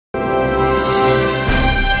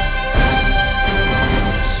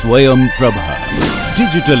Swayam Prabha.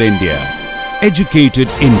 Digital India. Educated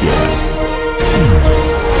India.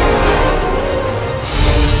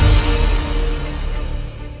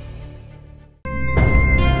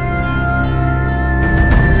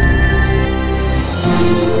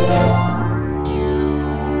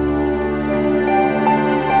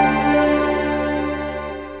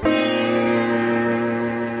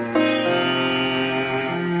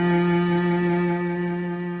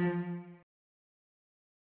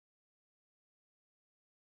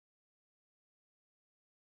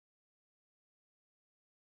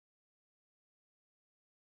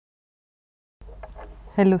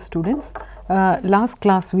 Hello students, last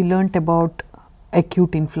class we learnt about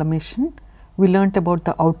acute inflammation. We learnt about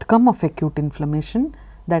the outcome of acute inflammation,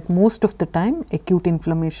 that most of the time acute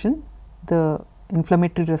inflammation, the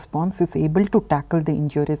inflammatory response is able to tackle the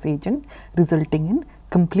injurious agent, resulting in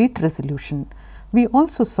complete resolution. We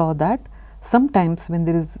also saw that sometimes when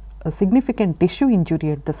there is a significant tissue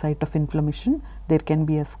injury at the site of inflammation, there can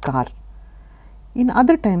be a scar. In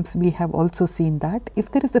other times we have also seen that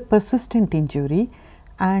if there is a persistent injury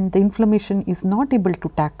and the inflammation is not able to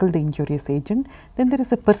tackle the injurious agent, then there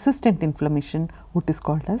is a persistent inflammation, what is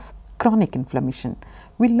called as chronic inflammation.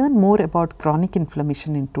 We will learn more about chronic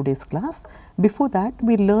inflammation in today's class. Before that,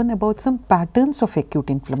 we will learn about some patterns of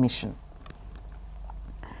acute inflammation.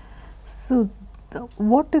 So,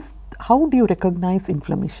 how do you recognize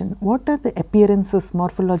inflammation? What are the appearances,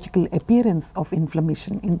 morphological appearance of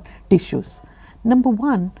inflammation in tissues? Number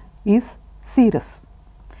one is serous.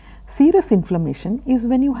 Serous inflammation is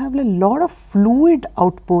when you have a lot of fluid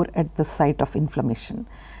outpour at the site of inflammation.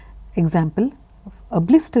 Example, a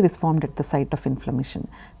blister is formed at the site of inflammation.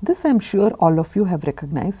 This I am sure all of you have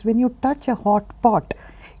recognized. When you touch a hot pot,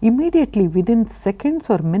 immediately within seconds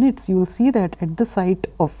or minutes you will see that at the site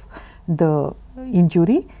of the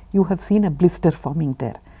injury you have seen a blister forming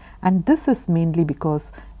there. And this is mainly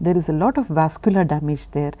because there is a lot of vascular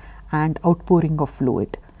damage there and outpouring of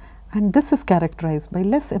fluid. And this is characterized by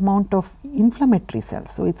less amount of inflammatory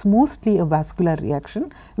cells. So, it is mostly a vascular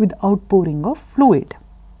reaction with outpouring of fluid.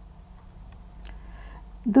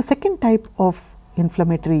 The second type of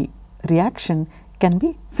inflammatory reaction can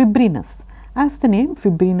be fibrinous. As the name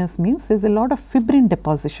fibrinous means, there is a lot of fibrin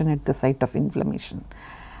deposition at the site of inflammation.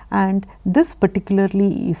 And this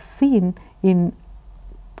particularly is seen in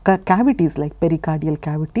cavities like pericardial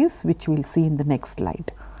cavities, which we will see in the next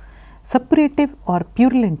slide. Suppurative or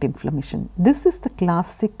purulent inflammation. This is the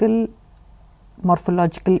classical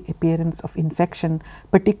morphological appearance of infection,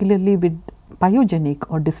 particularly with pyogenic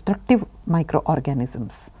or destructive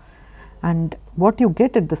microorganisms. And what you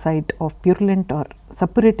get at the site of purulent or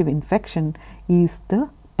suppurative infection is the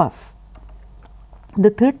pus.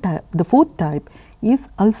 The fourth type is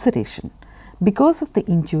ulceration. Because of the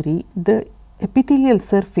injury, the epithelial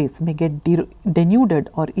surface may get denuded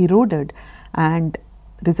or eroded and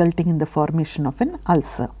resulting in the formation of an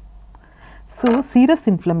ulcer. So, serous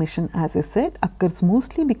inflammation, as I said, occurs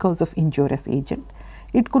mostly because of injurious agent.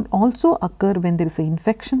 It could also occur when there is an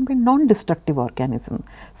infection by non-destructive organism.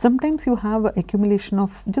 Sometimes you have accumulation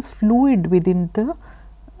of just fluid within the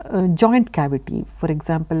joint cavity, for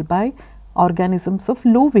example, by organisms of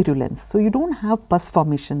low virulence. So, you do not have pus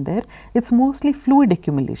formation there, it is mostly fluid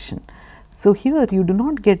accumulation. So, here you do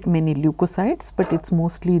not get many leukocytes, but it is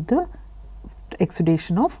mostly the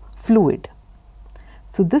exudation of fluid.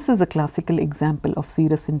 So, this is a classical example of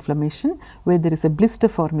serous inflammation where there is a blister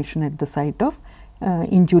formation at the site of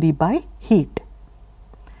injury by heat.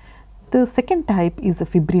 The second type is a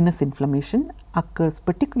fibrinous inflammation, occurs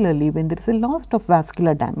particularly when there is a lot of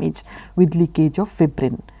vascular damage with leakage of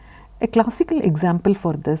fibrin. A classical example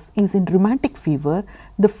for this is in rheumatic fever.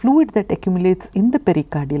 The fluid that accumulates in the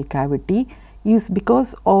pericardial cavity is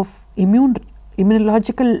because of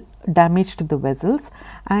immunological damage to the vessels,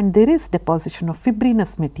 and there is deposition of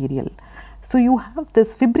fibrinous material. So, you have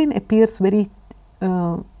this fibrin appears very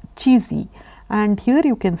cheesy, and here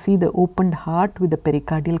you can see the opened heart with the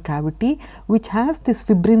pericardial cavity, which has this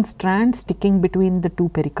fibrin strand sticking between the two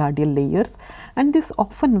pericardial layers, and this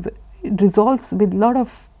often resolves with lot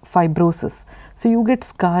of fibrosis. So, you get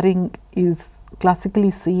scarring is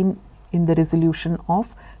classically seen in the resolution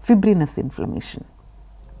of fibrinous inflammation.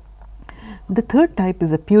 The third type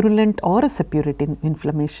is a purulent or a suppurative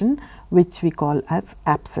inflammation, which we call as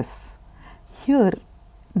abscess. Here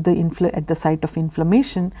at the site of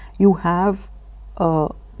inflammation you have a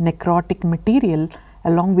necrotic material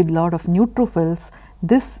along with lot of neutrophils.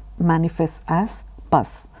 This manifests as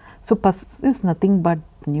pus. So, pus is nothing but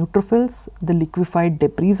neutrophils, the liquefied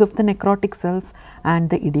debris of the necrotic cells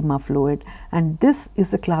and the edema fluid, and this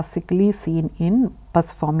is classically seen in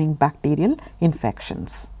pus forming bacterial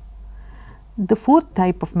infections. The fourth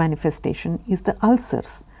type of manifestation is the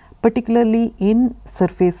ulcers, particularly in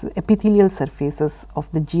epithelial surfaces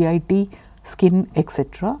of the GIT, skin,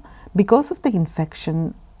 etc. Because of the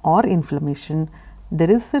infection or inflammation, there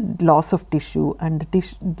is a loss of tissue and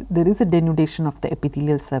there is a denudation of the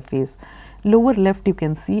epithelial surface. Lower left you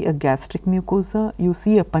can see a gastric mucosa, you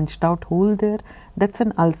see a punched out hole there, that is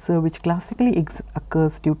an ulcer which classically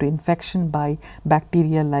occurs due to infection by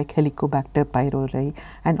bacteria like Helicobacter pylori,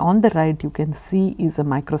 and on the right you can see is a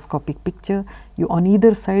microscopic picture. On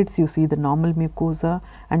either sides you see the normal mucosa,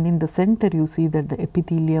 and in the center you see that the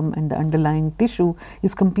epithelium and the underlying tissue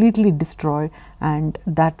is completely destroyed, and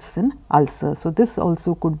that is an ulcer. So, this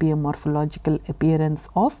also could be a morphological appearance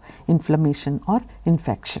of inflammation or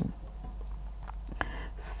infection.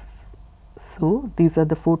 So, these are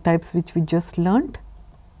the 4 types which we just learnt.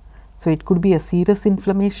 So, it could be a serous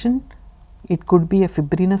inflammation, it could be a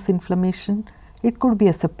fibrinous inflammation, it could be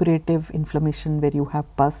a suppurative inflammation where you have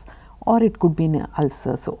pus, or it could be an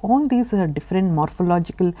ulcer. So, all these are different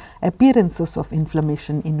morphological appearances of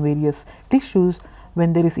inflammation in various tissues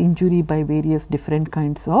when there is injury by various different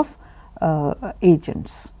kinds of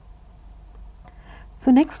agents. So,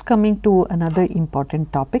 next coming to another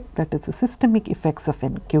important topic, that is the systemic effects of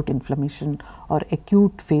an acute inflammation or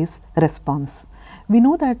acute phase response. We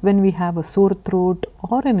know that when we have a sore throat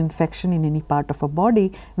or an infection in any part of our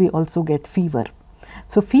body, we also get fever.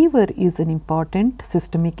 So, fever is an important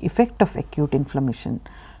systemic effect of acute inflammation.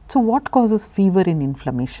 So, what causes fever in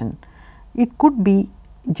inflammation? It could be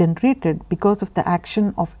generated because of the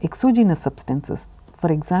action of exogenous substances.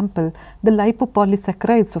 For example, the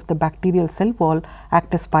lipopolysaccharides of the bacterial cell wall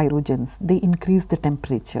act as pyrogens, they increase the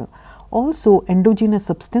temperature. Also, endogenous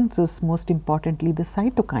substances, most importantly the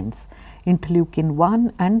cytokines, interleukin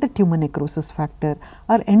 1 and the tumor necrosis factor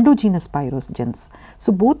are endogenous pyrogens.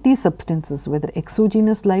 So, both these substances, whether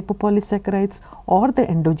exogenous lipopolysaccharides or the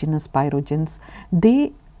endogenous pyrogens,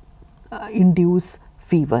 they induce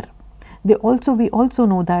fever. We also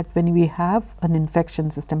know that when we have an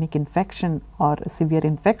infection, systemic infection or a severe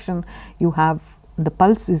infection, you have the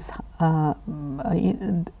pulse is, there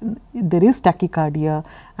is tachycardia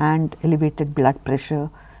and elevated blood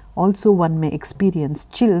pressure. Also one may experience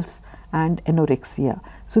chills and anorexia.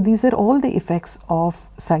 So, these are all the effects of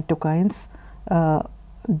cytokines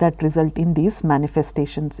that result in these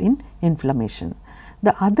manifestations in inflammation.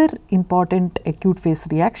 The other important acute phase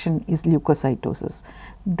reaction is leukocytosis.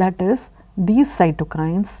 That is, these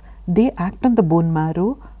cytokines, they act on the bone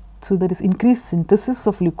marrow. So, there is increased synthesis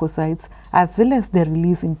of leukocytes as well as their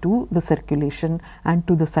release into the circulation and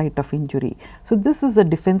to the site of injury. So, this is a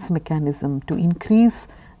defense mechanism to increase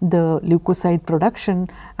the leukocyte production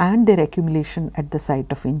and their accumulation at the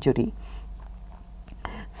site of injury.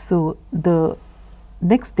 So, the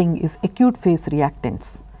next thing is acute phase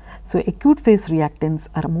reactants. So, acute phase reactants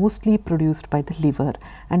are mostly produced by the liver,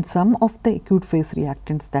 and some of the acute phase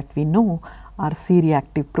reactants that we know are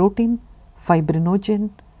C-reactive protein,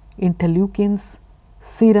 fibrinogen, interleukins,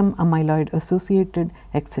 serum amyloid associated,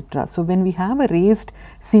 etc. So, when we have a raised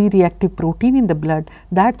C-reactive protein in the blood,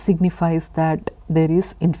 that signifies that there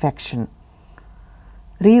is infection.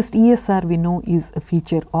 Raised ESR we know is a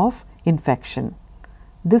feature of infection.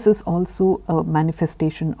 This is also a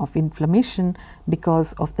manifestation of inflammation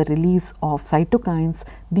because of the release of cytokines.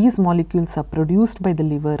 These molecules are produced by the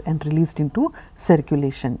liver and released into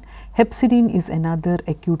circulation. Hepcidin is another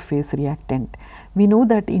acute phase reactant. We know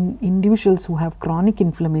that in individuals who have chronic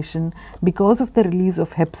inflammation, because of the release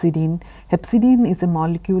of hepcidin, hepcidin is a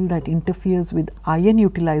molecule that interferes with iron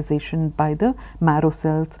utilization by the marrow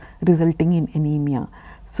cells, resulting in anemia.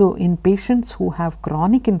 So, in patients who have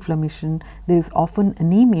chronic inflammation, there is often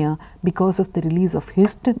anemia because of the release of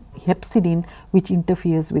hepcidin, which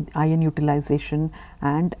interferes with iron utilization,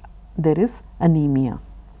 and there is anemia.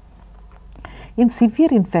 In severe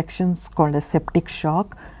infections called as septic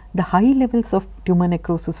shock, the high levels of tumor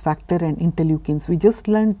necrosis factor and interleukins, we just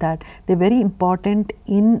learned that they are very important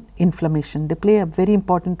in inflammation. They play a very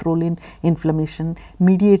important role in inflammation,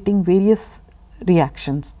 mediating various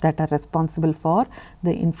reactions that are responsible for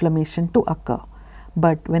the inflammation to occur.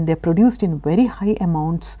 But when they are produced in very high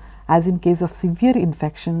amounts, as in case of severe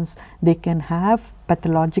infections, they can have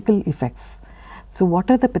pathological effects. So, what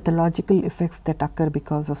are the pathological effects that occur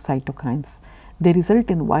because of cytokines? they result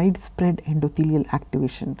in widespread endothelial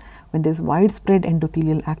activation. When there is widespread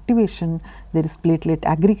endothelial activation, there is platelet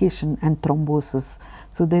aggregation and thrombosis.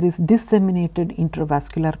 So, there is disseminated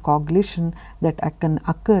intravascular coagulation that can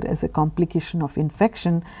occur as a complication of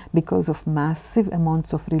infection because of massive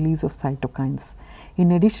amounts of release of cytokines.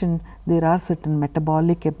 In addition, there are certain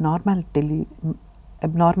metabolic abnormalities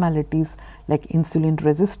like insulin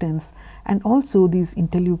resistance, and also these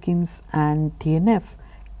interleukins and TNF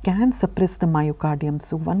can suppress the myocardium.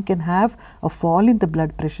 So, one can have a fall in the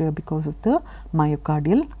blood pressure because of the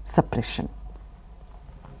myocardial suppression.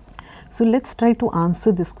 So, let us try to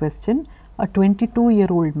answer this question. A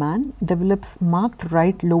 22-year-old man develops marked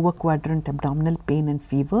right lower quadrant abdominal pain and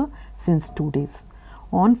fever since 2 days.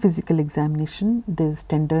 On physical examination, there is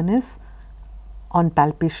tenderness on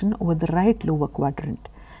palpation over the right lower quadrant.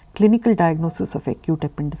 Clinical diagnosis of acute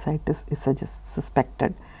appendicitis is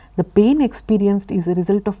suspected. The pain experienced is a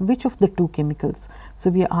result of which of the two chemicals? So,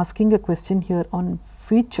 we are asking a question here on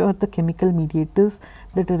which are the chemical mediators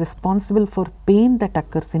that are responsible for pain that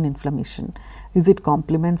occurs in inflammation. Is it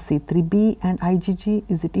complement C3b and IgG?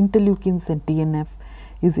 Is it interleukins and TNF?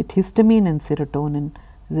 Is it histamine and serotonin?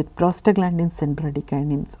 Is it prostaglandins and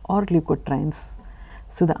bradykinins or leukotrienes?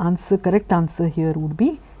 So, the correct answer here would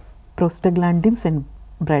be prostaglandins and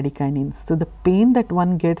bradykinins. So, the pain that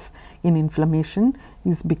one gets in inflammation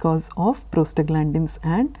is because of prostaglandins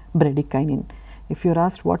and bradykinin. If you are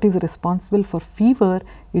asked what is responsible for fever,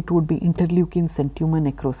 it would be interleukins and tumor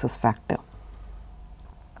necrosis factor.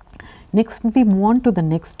 Next, we move on to the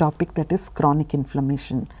next topic, that is chronic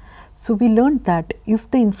inflammation. So, we learned that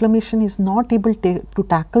if the inflammation is not able to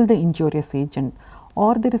tackle the injurious agent,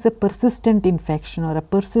 or there is a persistent infection or a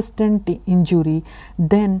persistent injury,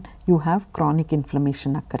 then you have chronic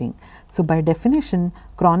inflammation occurring. So, by definition,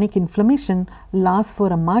 chronic inflammation lasts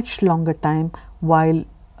for a much longer time, while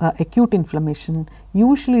acute inflammation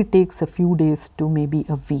usually takes a few days to maybe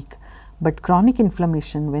a week. But chronic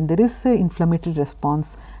inflammation, when there is an inflammatory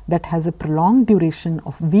response that has a prolonged duration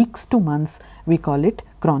of weeks to months, we call it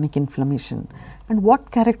chronic inflammation. And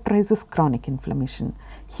what characterizes chronic inflammation?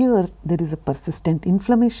 Here there is a persistent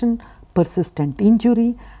inflammation, persistent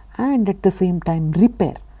injury, and at the same time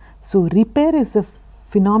repair. So, repair is a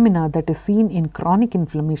phenomena that is seen in chronic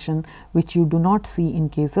inflammation, which you do not see in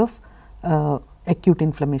case of acute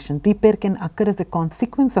inflammation. Repair can occur as a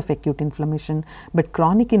consequence of acute inflammation, but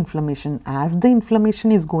chronic inflammation, as the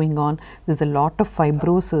inflammation is going on, there is a lot of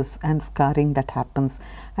fibrosis and scarring that happens,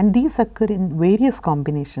 and these occur in various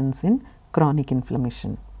combinations in chronic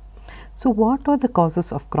inflammation. So, what are the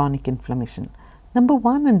causes of chronic inflammation? Number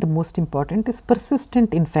one, and the most important, is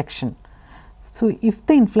persistent infection. So, if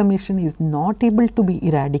the inflammation is not able to be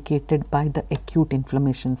eradicated by the acute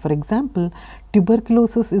inflammation, for example,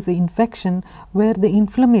 tuberculosis is an infection where the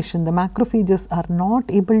inflammation, the macrophages are not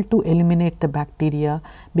able to eliminate the bacteria,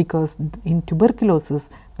 because in tuberculosis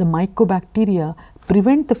the mycobacteria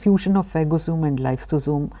prevent the fusion of phagosome and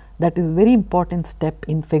lysosome. That is very important step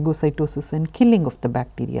in phagocytosis and killing of the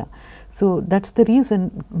bacteria. So, that is the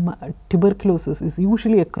reason tuberculosis is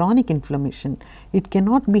usually a chronic inflammation. It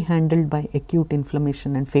cannot be handled by acute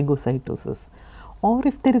inflammation and phagocytosis, or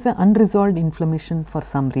if there is an unresolved inflammation for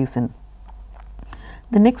some reason.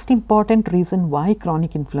 The next important reason why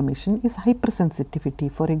chronic inflammation is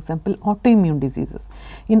hypersensitivity. For example, autoimmune diseases.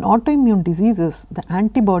 In autoimmune diseases, the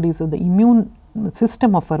antibodies or the immune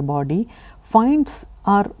system of our body finds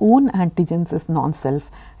our own antigens as non-self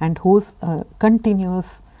and hosts a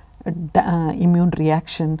continuous immune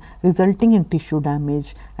reaction resulting in tissue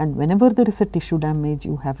damage, and whenever there is a tissue damage,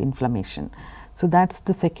 you have inflammation. So, that is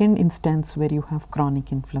the second instance where you have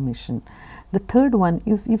chronic inflammation. The third one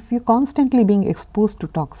is if you are constantly being exposed to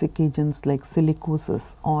toxic agents like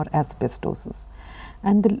silicosis or asbestosis.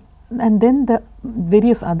 And then the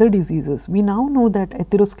various other diseases. We now know that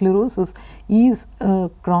atherosclerosis is a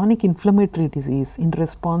chronic inflammatory disease in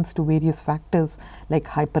response to various factors like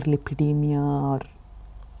hyperlipidemia or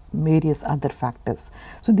various other factors.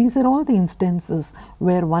 So, these are all the instances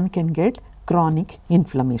where one can get chronic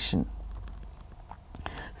inflammation.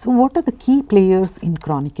 So, what are the key players in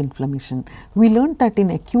chronic inflammation? We learned that in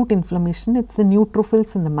acute inflammation, it is the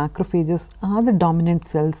neutrophils and the macrophages are the dominant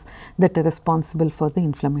cells that are responsible for the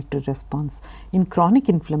inflammatory response. In chronic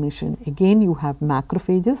inflammation, again you have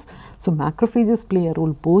macrophages. So, macrophages play a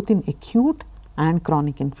role both in acute and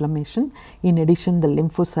chronic inflammation. In addition, the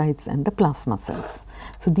lymphocytes and the plasma cells.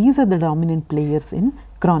 So, these are the dominant players in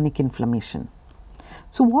chronic inflammation.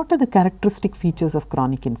 So, what are the characteristic features of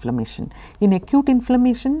chronic inflammation? In acute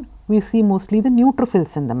inflammation, we see mostly the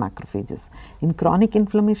neutrophils and the macrophages. In chronic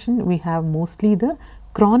inflammation, we have mostly the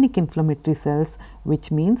chronic inflammatory cells,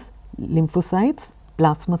 which means lymphocytes,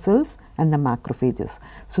 plasma cells and the macrophages.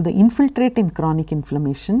 So, the infiltrate in chronic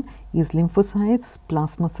inflammation is lymphocytes,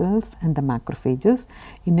 plasma cells and the macrophages.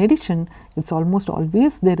 In addition, it is almost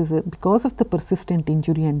always there is a, because of the persistent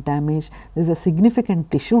injury and damage, there is a significant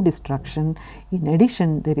tissue destruction. In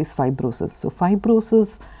addition, there is fibrosis. So,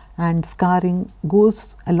 fibrosis and scarring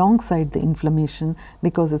goes alongside the inflammation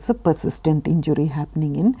because it is a persistent injury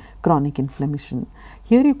happening in chronic inflammation.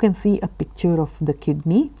 Here you can see a picture of the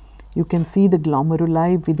kidney. You can see the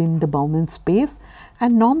glomeruli within the Bowman space,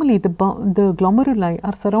 and normally the glomeruli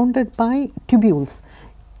are surrounded by tubules.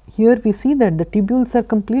 Here we see that the tubules are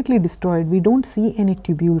completely destroyed. We do not see any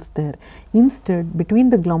tubules there. Instead,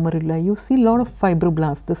 between the glomeruli you see a lot of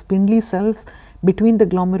fibroblasts. The spindly cells between the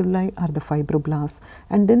glomeruli are the fibroblasts,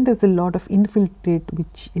 and then there is a lot of infiltrate,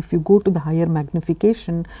 which if you go to the higher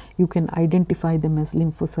magnification you can identify them as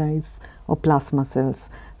lymphocytes or plasma cells.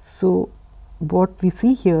 So, what we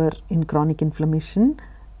see here in chronic inflammation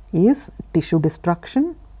is tissue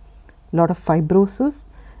destruction, lot of fibrosis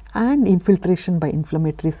and infiltration by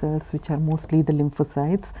inflammatory cells, which are mostly the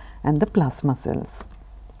lymphocytes and the plasma cells.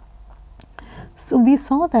 So, we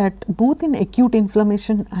saw that both in acute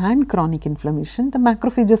inflammation and chronic inflammation, the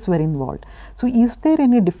macrophages were involved. So, is there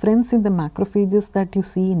any difference in the macrophages that you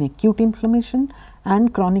see in acute inflammation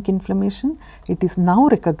and chronic inflammation? It is now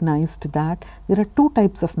recognized that there are two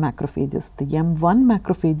types of macrophages, the M1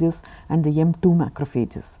 macrophages and the M2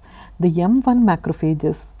 macrophages. The M1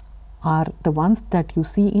 macrophages are the ones that you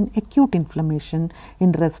see in acute inflammation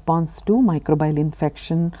in response to microbial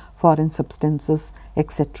infection, foreign substances,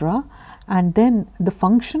 etc. And then the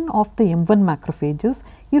function of the M1 macrophages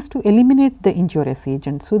is to eliminate the injurious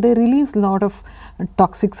agent. So, they release lot of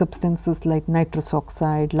toxic substances like nitrous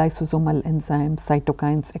oxide, lysosomal enzymes,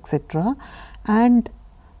 cytokines, etc. And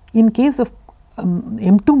in case of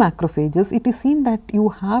M2 macrophages, it is seen that you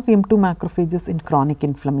have M2 macrophages in chronic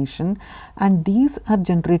inflammation, and these are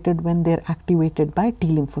generated when they are activated by T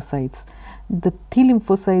lymphocytes. The T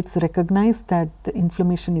lymphocytes recognize that the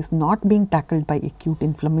inflammation is not being tackled by acute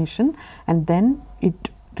inflammation, and then it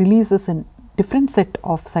releases a different set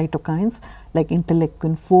of cytokines like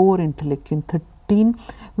interleukin 4, interleukin 13,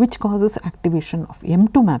 which causes activation of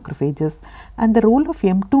M2 macrophages. And the role of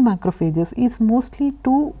M2 macrophages is mostly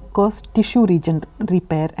to cause tissue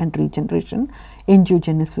repair and regeneration,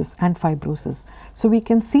 angiogenesis and fibrosis. So, we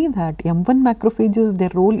can see that M1 macrophages, their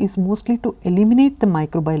role is mostly to eliminate the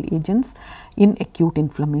microbial agents in acute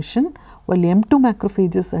inflammation, while M2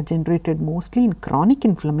 macrophages are generated mostly in chronic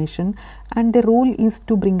inflammation, and their role is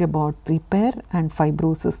to bring about repair and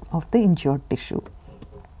fibrosis of the injured tissue.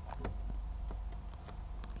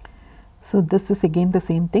 So, this is again the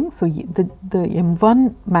same thing. So, the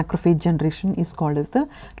M1 macrophage generation is called as the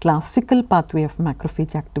classical pathway of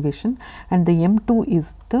macrophage activation, and the M2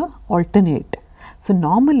 is the alternate. So,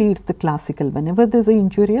 normally it is the classical. Whenever there is a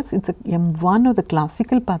injurious, it is a M1 or the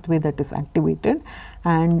classical pathway that is activated,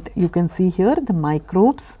 and you can see here the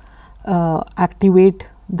microbes activate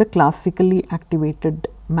the classically activated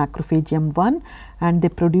macrophage M1, and they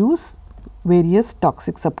produce various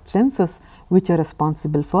toxic substances which are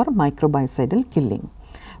responsible for microbicidal killing.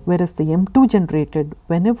 Whereas the M2 generated,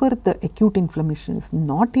 whenever the acute inflammation is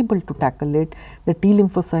not able to tackle it, the T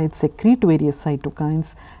lymphocytes secrete various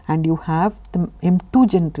cytokines, and you have the M2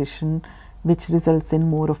 generation, which results in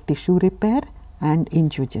more of tissue repair and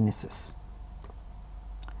angiogenesis.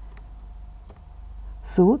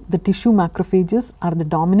 So, the tissue macrophages are the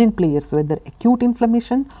dominant players, whether acute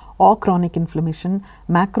inflammation or chronic inflammation.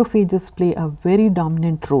 Macrophages play a very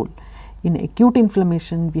dominant role. In acute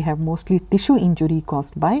inflammation, we have mostly tissue injury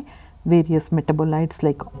caused by various metabolites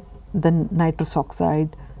like the nitrous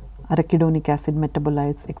oxide, arachidonic acid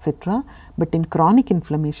metabolites, etc. But in chronic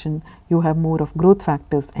inflammation, you have more of growth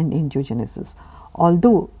factors and angiogenesis.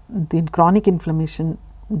 Although in chronic inflammation,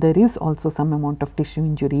 there is also some amount of tissue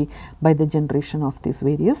injury by the generation of these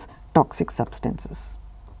various toxic substances.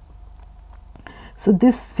 So,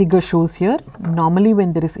 this figure shows here, normally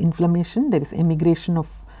when there is inflammation, there is emigration of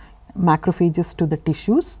macrophages to the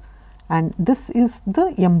tissues, and this is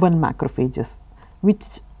the M1 macrophages,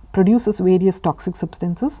 which produces various toxic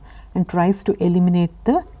substances and tries to eliminate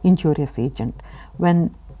the injurious agent.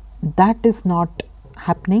 When that is not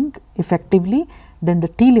happening effectively, then the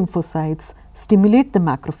T lymphocytes stimulate the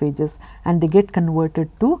macrophages and they get converted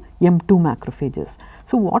to M2 macrophages.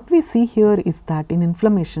 So, what we see here is that in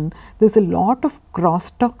inflammation, there is a lot of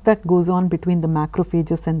crosstalk that goes on between the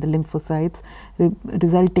macrophages and the lymphocytes,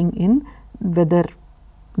 resulting in whether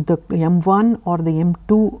the M1 or the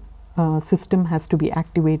M2 system has to be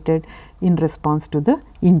activated in response to the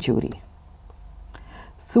injury.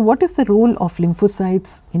 So, what is the role of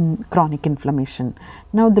lymphocytes in chronic inflammation?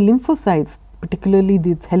 Now, the lymphocytes, particularly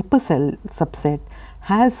the helper cell subset,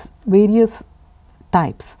 has various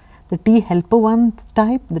types: the T helper 1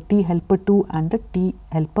 type, the T helper 2 and the T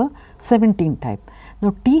helper 17 type.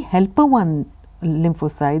 Now, T helper 1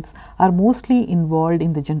 lymphocytes are mostly involved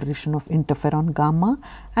in the generation of interferon gamma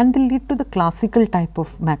and they lead to the classical type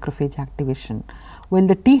of macrophage activation. While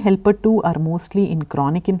the T helper 2 are mostly in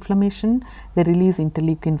chronic inflammation, they release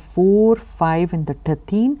interleukin 4, 5 and the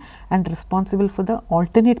 13 and responsible for the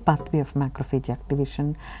alternate pathway of macrophage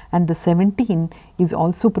activation, and the 17 is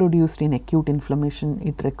also produced in acute inflammation.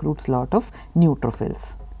 It recruits lot of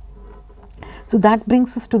neutrophils. So, that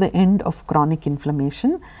brings us to the end of chronic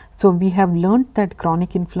inflammation. So, we have learnt that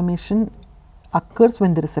chronic inflammation occurs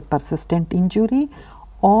when there is a persistent injury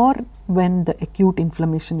or when the acute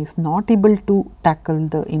inflammation is not able to tackle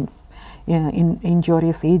the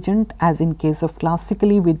injurious agent, as in case of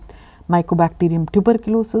classically with Mycobacterium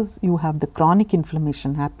tuberculosis, you have the chronic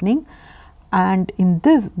inflammation happening, and in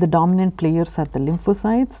this the dominant players are the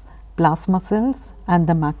lymphocytes, plasma cells and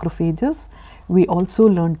the macrophages. We also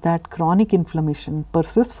learned that chronic inflammation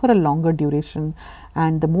persists for a longer duration,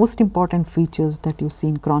 and the most important features that you see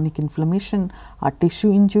in chronic inflammation are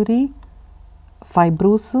tissue injury,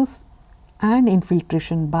 fibrosis and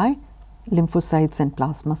infiltration by lymphocytes and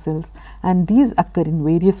plasma cells, and these occur in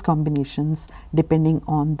various combinations depending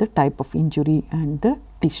on the type of injury and the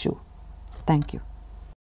tissue. Thank you.